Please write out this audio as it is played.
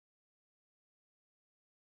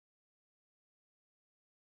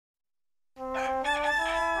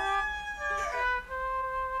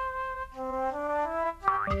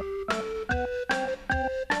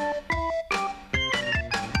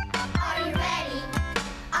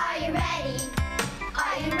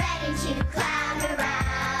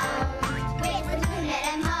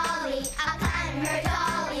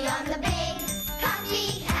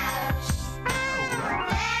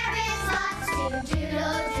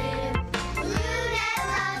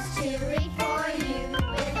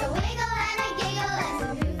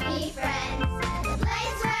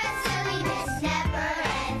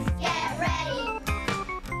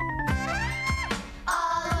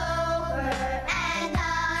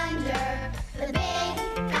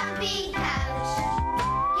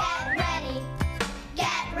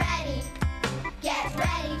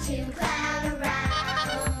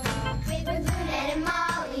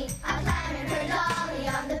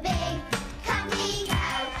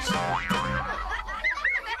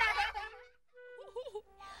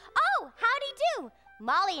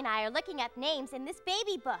Molly and I are looking up names in this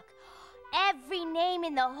baby book. Every name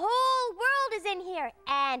in the whole world is in here,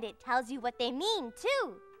 and it tells you what they mean,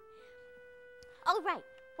 too. All right,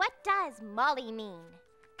 what does Molly mean?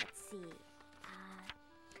 Let's see.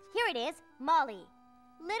 Here it is, Molly.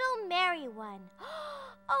 Little merry one.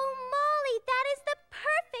 Oh, Molly, that is the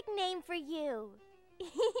perfect name for you.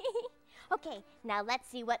 Okay, now let's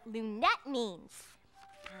see what Loonette means.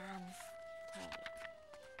 Okay.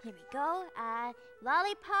 Here we go.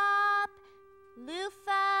 Lollipop,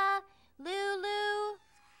 loofah, Lulu.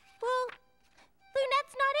 Well,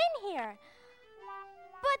 Loonette's not in here.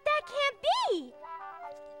 But that can't be.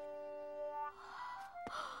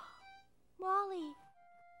 Molly,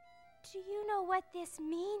 do you know what this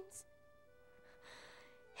means?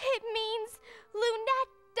 It means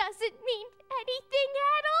Loonette doesn't mean anything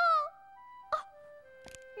at all. Oh,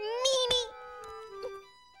 meanie.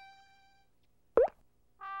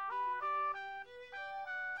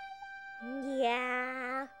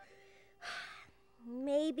 Yeah,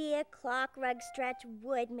 maybe a clock rug stretch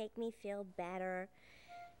would make me feel better.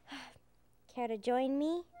 Care to join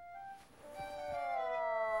me?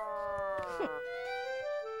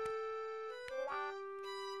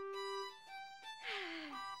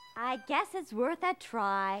 I guess it's worth a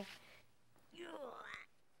try.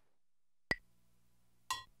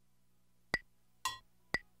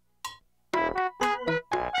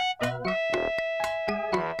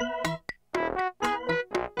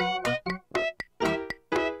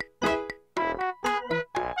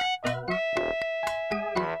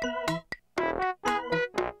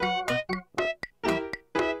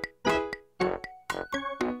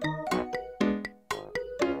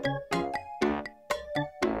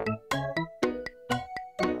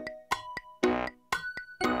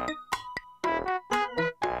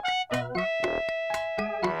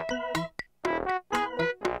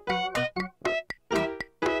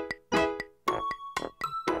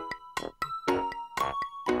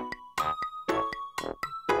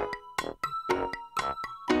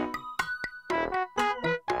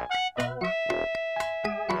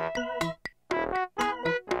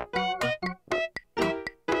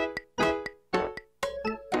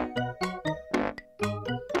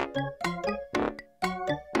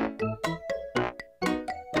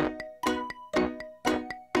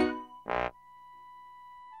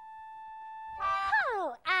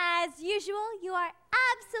 As usual, you are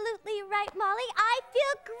absolutely right, Molly. I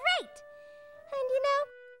feel great. And you know,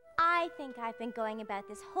 I think I've been going about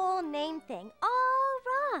this whole name thing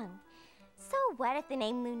all wrong. So what if the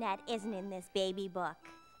name Loonette isn't in this baby book?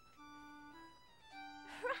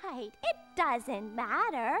 Right, it doesn't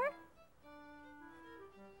matter.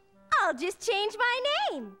 I'll just change my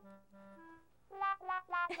name.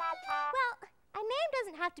 Well, a name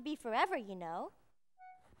doesn't have to be forever, you know.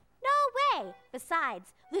 No way!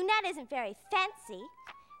 Besides, Loonette isn't very fancy,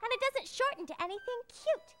 and it doesn't shorten to anything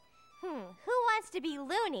cute. Who wants to be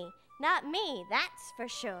Loony? Not me, that's for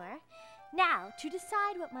sure. Now, to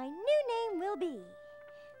decide what my new name will be.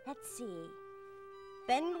 Let's see.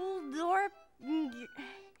 Bengeldorp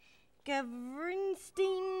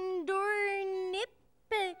Gavernstein Dornip.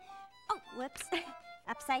 Oh, whoops.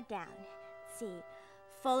 Upside down. Let's see.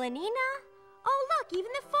 Folanina? Oh, look,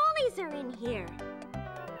 even the Follies are in here.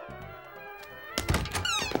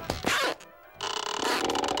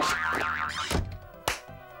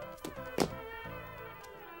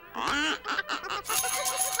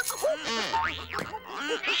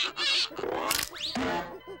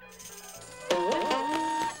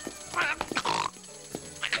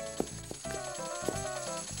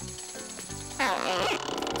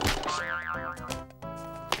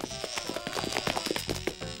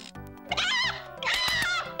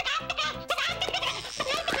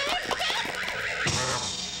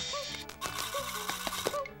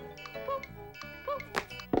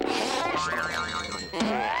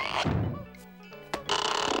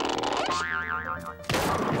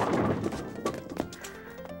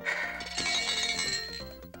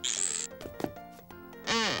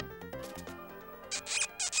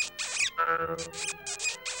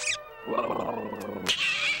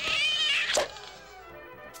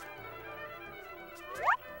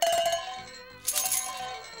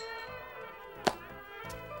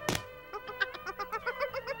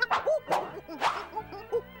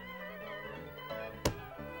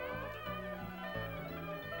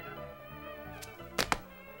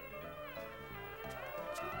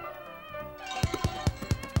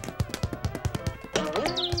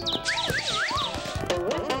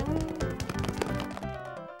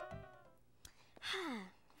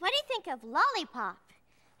 think of lollipop.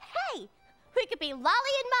 Hey, we could be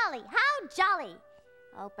Lolly and Molly. How jolly.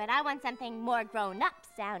 Oh, but I want something more grown-up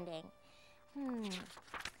sounding.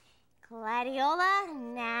 Gladiola?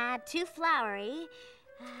 Nah, too flowery.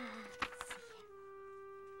 Let's see.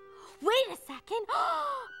 Wait a second.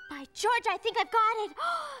 By George, I think I've got it.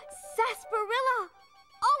 Sarsaparilla.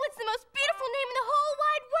 Oh, it's the most beautiful name in the whole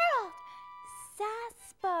wide world.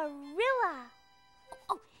 Sarsaparilla.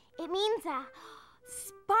 Oh, it means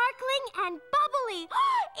sparkling and bubbly.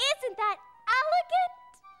 Isn't that elegant?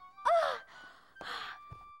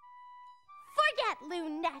 Forget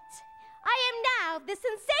Loonette. I am now the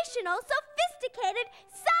sensational, sophisticated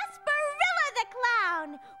Sarsaparilla the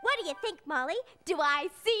Clown. What do you think, Molly? Do I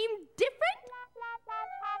seem different?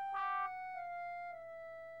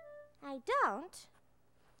 I don't.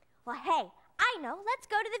 Well, hey, I know. Let's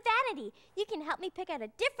go to the vanity. You can help me pick out a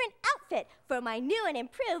different outfit for my new and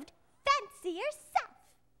improved, fancier self.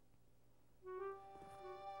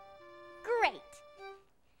 Great.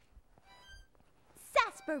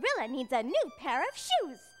 Sarsaparilla needs a new pair of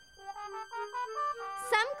shoes.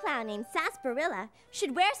 Some clown named Sarsaparilla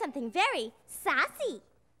should wear something very sassy.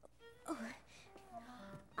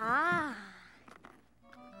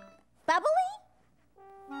 Bubbly?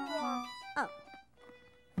 Oh.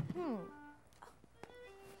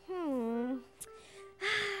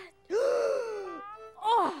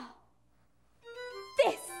 Oh.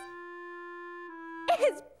 This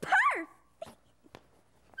is perfect.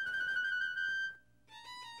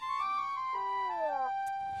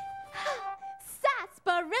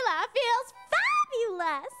 Sarsaparilla feels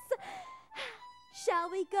fabulous. Shall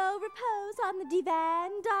we go repose on the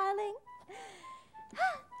divan, darling?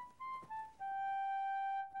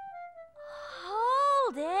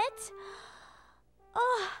 Hold it.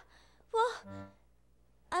 Oh, well,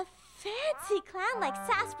 a fancy clown like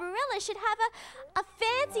Sarsaparilla should have a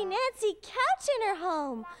fancy Nancy couch in her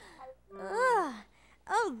home. Ugh.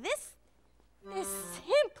 Oh, this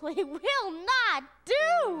simply will not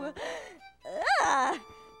do. Ugh.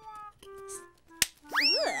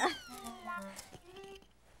 Ugh.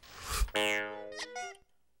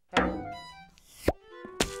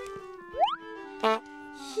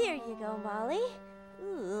 Here you go, Molly.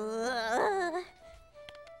 Ugh.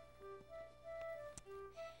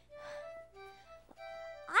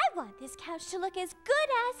 I want this couch to look as good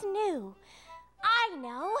as new. I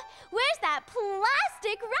know. Where's that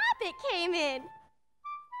plastic wrap it came in?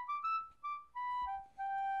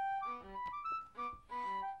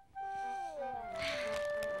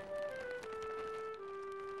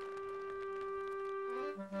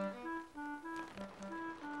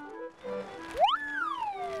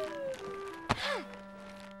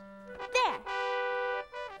 There.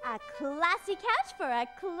 A classy couch for a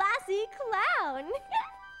classy clown.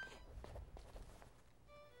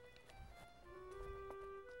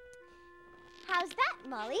 How's that,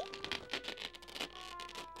 Molly?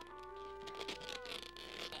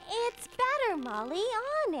 It's better, Molly,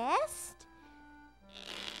 honest.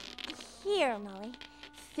 Here, Molly,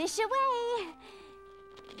 fish away.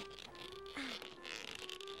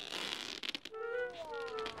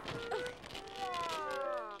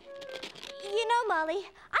 You know, Molly,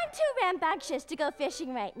 I'm too rambunctious to go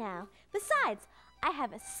fishing right now. Besides, I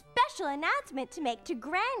have a special announcement to make to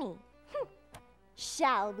Granny.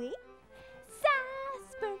 Shall we?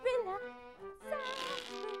 Sarsaparilla, sarsaparilla.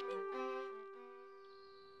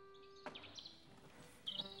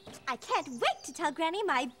 I can't wait to tell Granny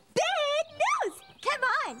my big news. Come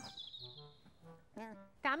on.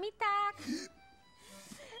 Tummy tuck.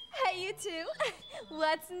 Hey, you two.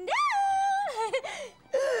 What's new?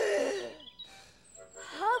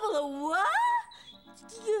 what?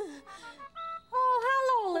 Oh,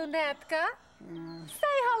 hello, Loonette.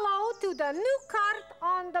 Say hello to the new cart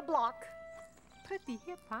on the block. Pretty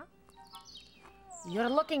hip, huh? You're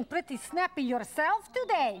looking pretty snappy yourself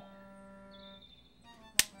today.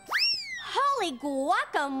 Holy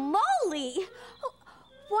guacamole!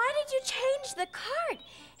 Why did you change the cart?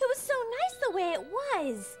 It was so nice the way it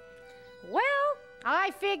was. Well,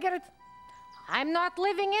 I figured I'm not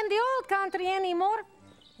living in the old country anymore.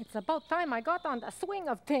 It's about time I got on the swing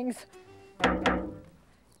of things.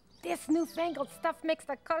 This newfangled stuff makes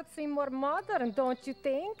the cart seem more modern, don't you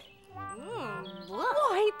think?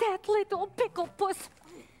 Why, that little pickle puss.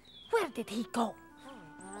 Where did he go?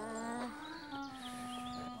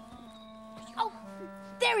 Oh,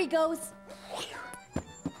 there he goes.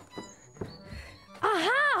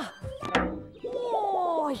 Aha!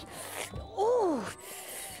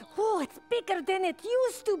 Oh, it's bigger than it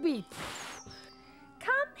used to be.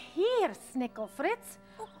 Come here, Snickle Fritz.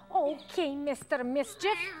 Okay, Mr.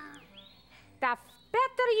 Mischief. The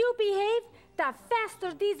better you behave, the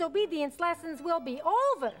faster these obedience lessons will be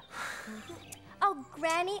over. Oh,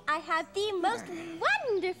 Granny, I have the most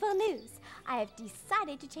wonderful news. I have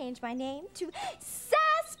decided to change my name to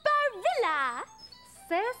Sarsaparilla.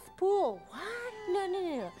 Cesspool. What?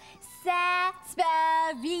 No.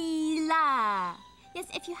 Sarsaparilla. Yes,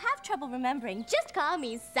 if you have trouble remembering, just call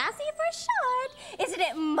me Sassy for short. Isn't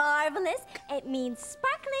it marvelous? It means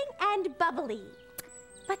sparkling and bubbly.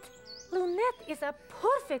 But Loonette is a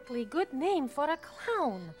perfectly good name for a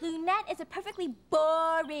clown. Loonette is a perfectly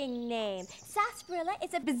boring name. Sarsaparilla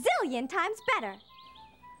is a bazillion times better.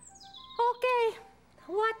 Okay,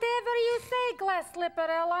 whatever you say, Glass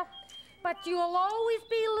Slipperella. But you'll always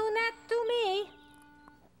be Loonette to me.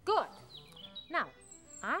 Good. Now,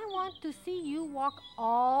 I want to see you walk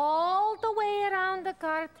all the way around the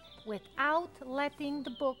cart without letting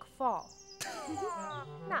the book fall.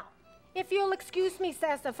 Now, if you'll excuse me,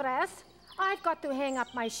 Sassafras, I've got to hang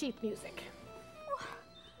up my sheet music.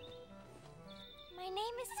 My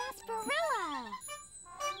name is Sarsaparilla.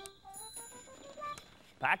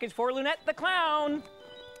 Package for Loonette the clown.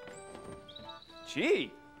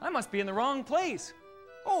 Gee, I must be in the wrong place.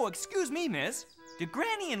 Oh, excuse me, miss. Do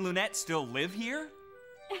Granny and Loonette still live here?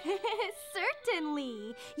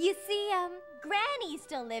 Certainly. You see, Granny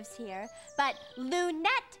still lives here, but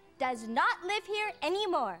Loonette does not live here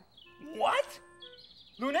anymore. What?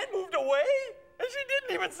 Loonette moved away? And she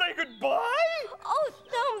didn't even say goodbye? Oh,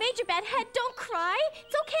 no, Major Bedhead, don't cry.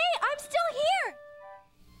 It's okay, I'm still here.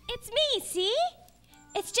 It's me, see?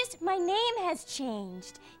 It's just my name has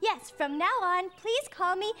changed. Yes, from now on, please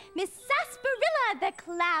call me Miss Sarsaparilla the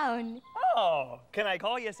Clown. Oh, can I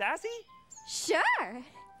call you Sassy? Sure.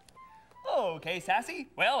 Okay, Sassy.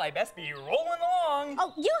 Well, I best be rolling along.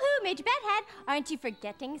 Oh, yoo-hoo, Major Bedhead. Aren't you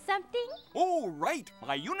forgetting something? Oh, right,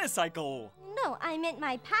 my unicycle. No, I meant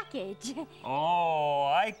my package. Oh,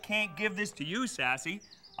 I can't give this to you, Sassy.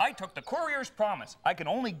 I took the courier's promise. I can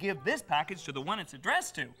only give this package to the one it's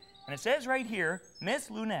addressed to. And it says right here, Miss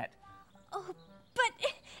Loonette. Oh, but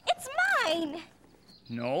it's mine.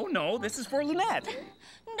 No, this is for Loonette.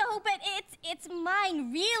 No, but it's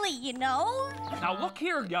mine really, you know. Now look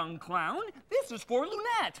here, young clown. This is for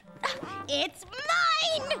Loonette. It's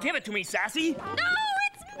mine! Give it to me, Sassy. No,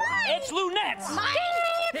 it's mine! It's Loonette's.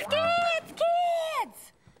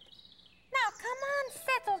 Kids! Now, come on,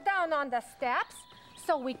 settle down on the steps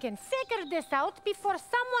so we can figure this out before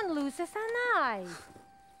someone loses an eye.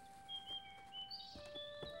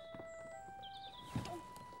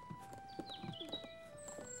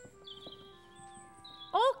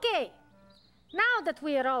 Okay, now that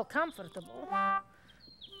we are all comfortable,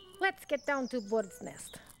 let's get down to Bird's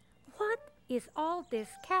Nest. What is all this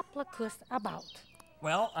Caplicus about?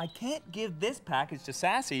 Well, I can't give this package to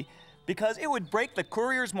Sassy because it would break the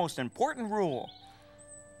courier's most important rule.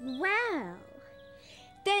 Well,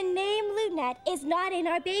 the name Loonette is not in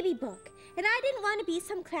our baby book, and I didn't want to be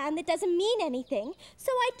some clown that doesn't mean anything,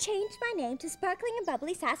 so I changed my name to Sparkling and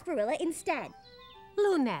Bubbly Sarsaparilla instead.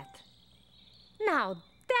 Loonette. Now,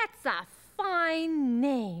 that's a fine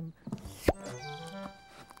name.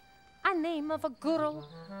 A name of a girl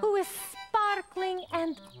who is sparkling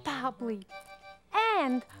and bubbly.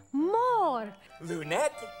 And more.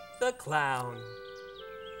 Loonette the clown.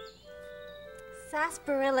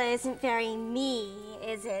 Sarsaparilla isn't very me,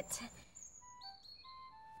 is it?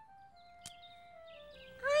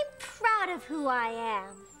 I'm proud of who I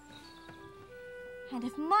am. And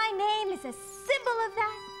if my name is a symbol of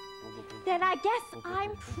that, then I guess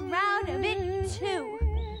I'm proud of it too.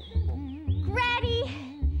 Granny,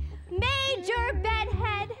 Major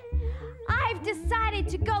Bedhead, I've decided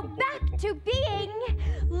to go back to being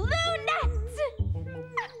Loonette.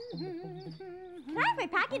 Can I have my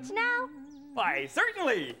package now? Why,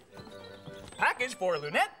 certainly. Package for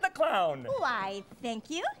Loonette the clown. Why,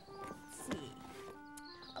 thank you. Let's see.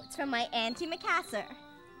 Oh, it's from my Auntie Macassar.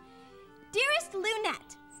 Dearest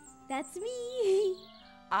Loonette, that's me.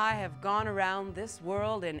 I have gone around this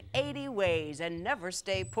world in 80 ways and never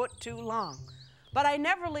stay put too long. But I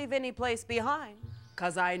never leave any place behind,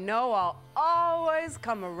 'cause I know I'll always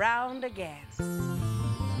come around again.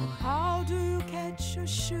 How do you catch a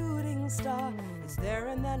shooting star? It's there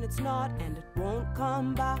and then it's not, and it won't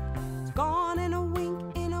come back. It's gone in a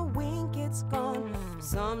wink it's gone.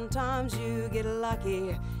 Sometimes you get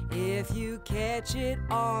lucky. If you catch it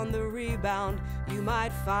on the rebound, you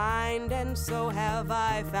might find, and so have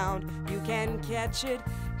I found, you can catch it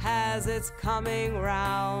as it's coming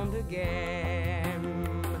round again.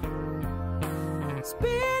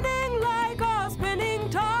 Spinning like a spinning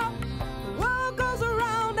top, the world goes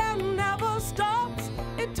around and never stops.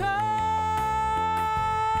 It turns,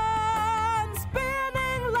 spinning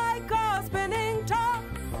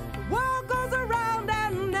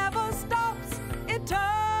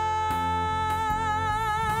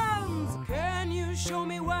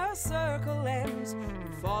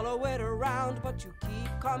around, but you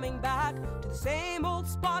keep coming back to the same old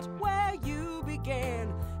spot where you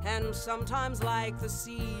began. And sometimes, like the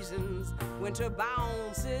seasons, winter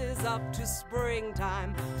bounces up to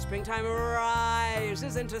springtime. Springtime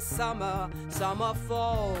rises into summer, summer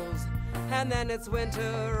falls, and then it's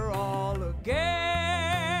winter all again.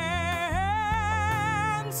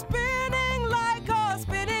 Spinning like a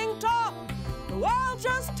spinning top, the world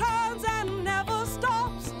just turns and never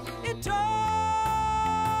stops. It turns,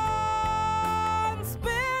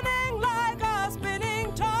 spinning like a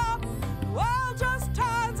spinning top, the world just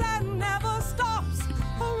turns and never stops.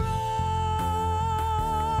 Around,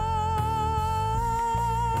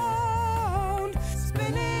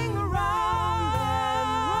 spinning around and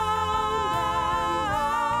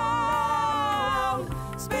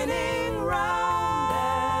round, spinning round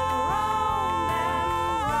and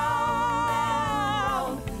round and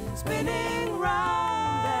round, spinning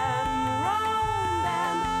round and round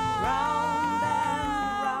and round and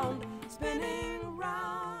round, spinning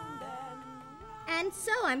round and And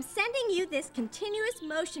so I'm sending you this continuous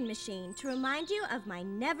motion machine to remind you of my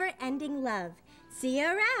never-ending love. See you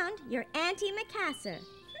around, your Auntie Macassar.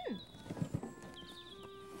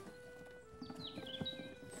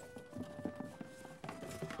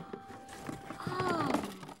 Oh,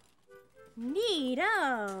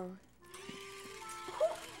 neato.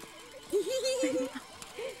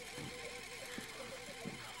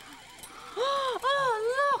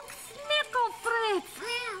 Oh, look, Snickle Fritz!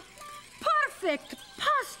 Perfect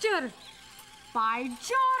posture! By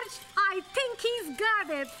George, I think he's got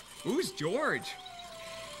it. Who's George?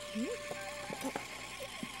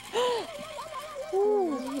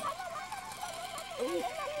 Ooh.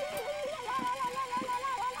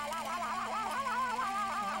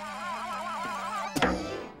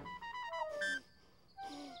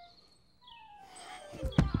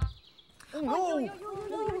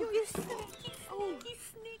 You sneaky, sneaky,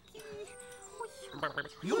 sneaky.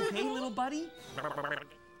 You okay, little buddy?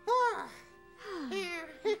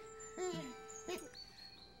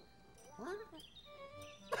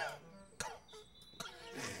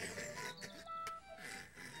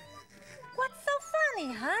 What's so funny,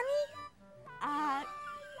 honey?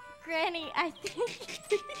 Granny, I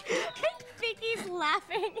think he's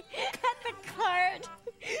laughing at the card.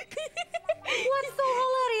 What's so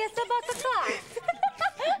hilarious about the card?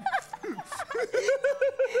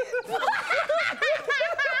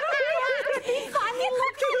 Funny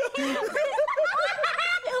looking.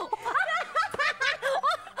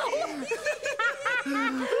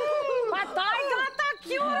 But I got a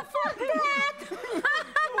cure for that.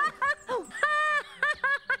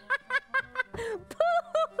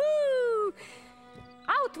 Pooh!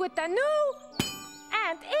 Out with the new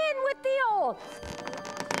and in with the old.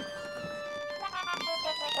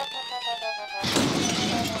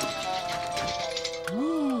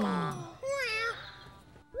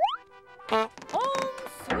 Home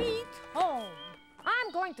sweet home.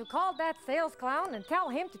 I'm going to call that sales clown and tell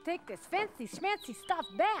him to take this fancy schmancy stuff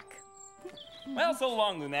back. Well, so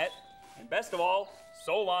long, Loonette. And best of all,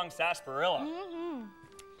 so long, Sarsaparilla.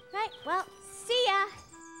 Right, well, see ya.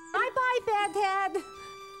 Bye-bye, Bedhead.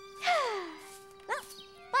 Well,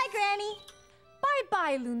 bye, Granny.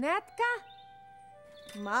 Bye-bye, Lunetka.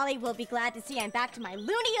 Molly will be glad to see I'm back to my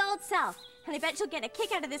loony old self. And I bet she'll get a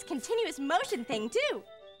kick out of this continuous motion thing, too.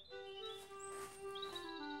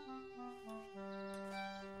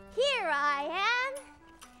 Here I am,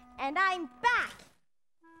 and I'm back.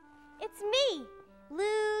 It's me,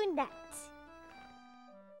 Loonette.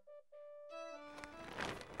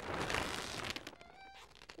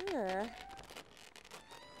 Ugh.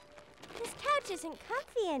 This couch isn't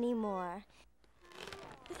comfy anymore.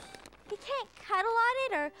 You can't cuddle on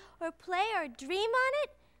it or play or dream on it.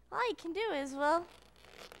 All you can do is, well,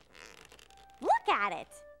 look at it.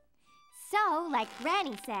 So, like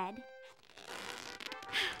Granny said,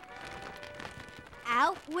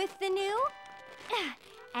 out with the new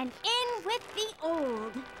and in with the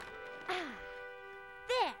old.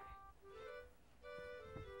 There.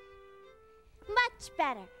 Much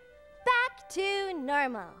better. Back to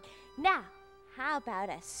normal. Now, how about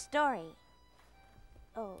a story?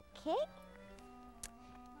 Okay.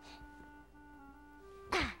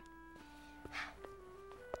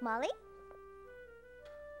 Molly?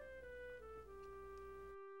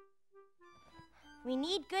 We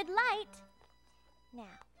need good light.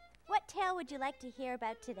 Now, what tale would you like to hear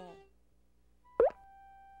about today?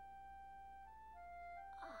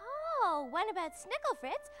 Oh, one about Snickle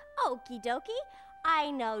Fritz? Okie dokie. I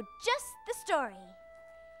know just the story.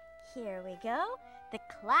 Here we go. The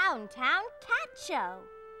Clown Town Cat Show.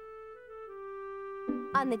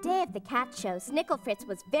 On the day of the cat show, Snicklefritz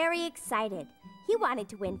was very excited. He wanted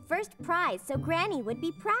to win first prize so Granny would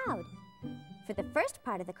be proud. For the first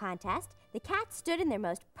part of the contest, the cats stood in their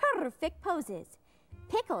most perfect poses.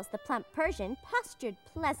 Pickles, the plump Persian, postured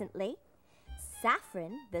pleasantly.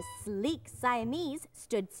 Saffron, the sleek Siamese,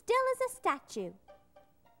 stood still as a statue.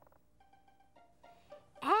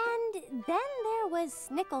 And then there was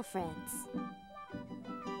Snicklefritz.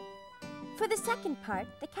 For the second part,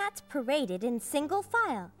 the cats paraded in single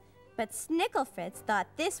file, but Snicklefritz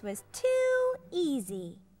thought this was too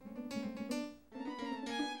easy.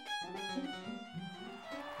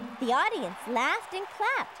 The audience laughed and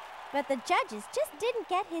clapped, but the judges just didn't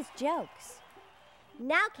get his jokes.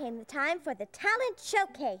 Now came the time for the talent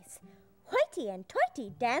showcase. Hoity and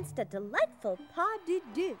Toity danced a delightful pas de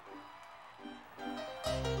deux.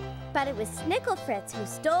 But it was Snicklefritz who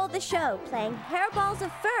stole the show, playing hairballs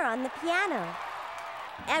of fur on the piano.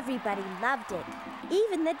 Everybody loved it,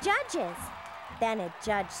 even the judges. Then a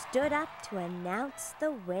judge stood up to announce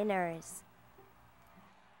the winners.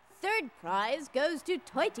 Third prize goes to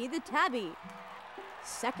Toity the tabby.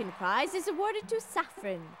 Second prize is awarded to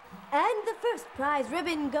Saffron. And the first prize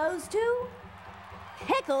ribbon goes to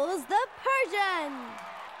Pickles the Persian.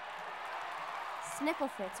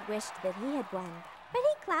 Snicklefritz wished that he had won, but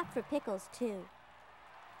he clapped for Pickles too.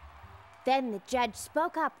 Then the judge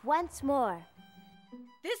spoke up once more.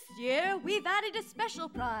 This year, we've added a special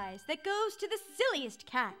prize that goes to the silliest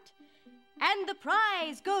cat. And the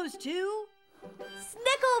prize goes to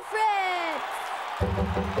Snicklefritz!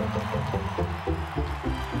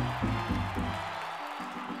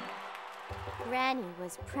 Granny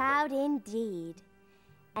was proud indeed.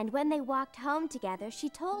 And when they walked home together, she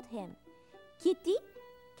told him, "Kitty,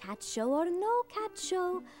 cat show or no cat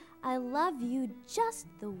show, I love you just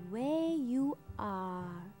the way you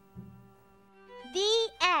are." The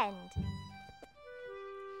end.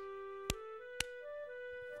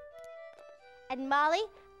 And Molly,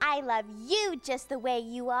 I love you just the way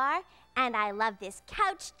you are, and I love this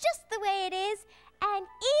couch just the way it is, and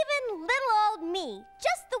even little old me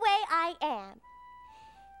just the way I am.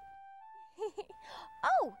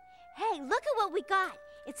 Oh, hey, look at what we got.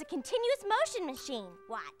 It's a continuous motion machine.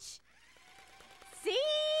 Watch. See?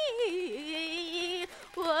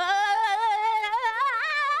 Whoa!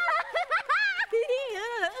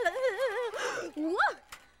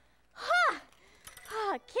 Huh.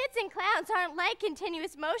 Oh, kids and clowns aren't like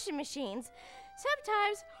continuous motion machines.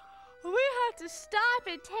 Sometimes we have to stop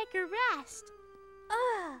and take a rest.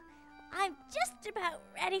 I'm just about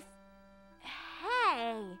ready.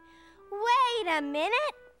 Hey, wait a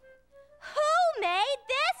minute. Who made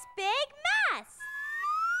this big mess?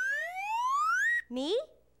 Me?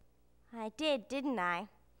 I did, didn't I?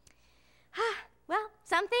 Well,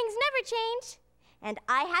 some things never change. And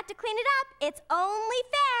I had to clean it up. It's only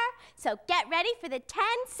fair. So get ready for the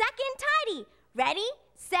 10-second tidy. Ready,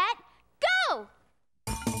 set, go!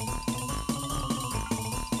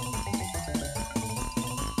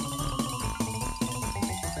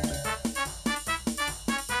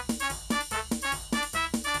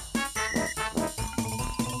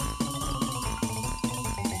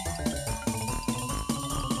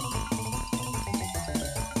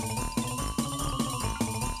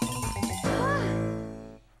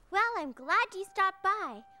 I'm glad you stopped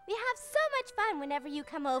by. We have so much fun whenever you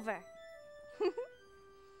come over.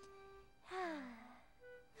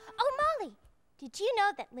 Oh, Molly, did you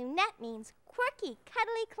know that Loonette means quirky,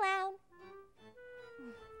 cuddly clown?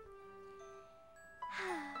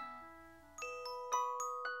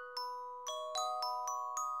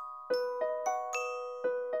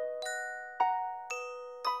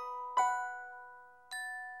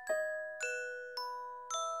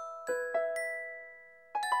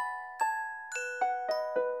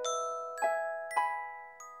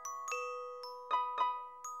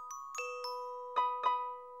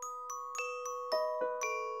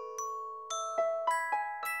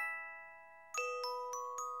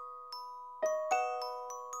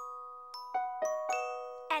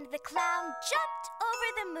 And the clown jumped over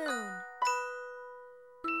the moon.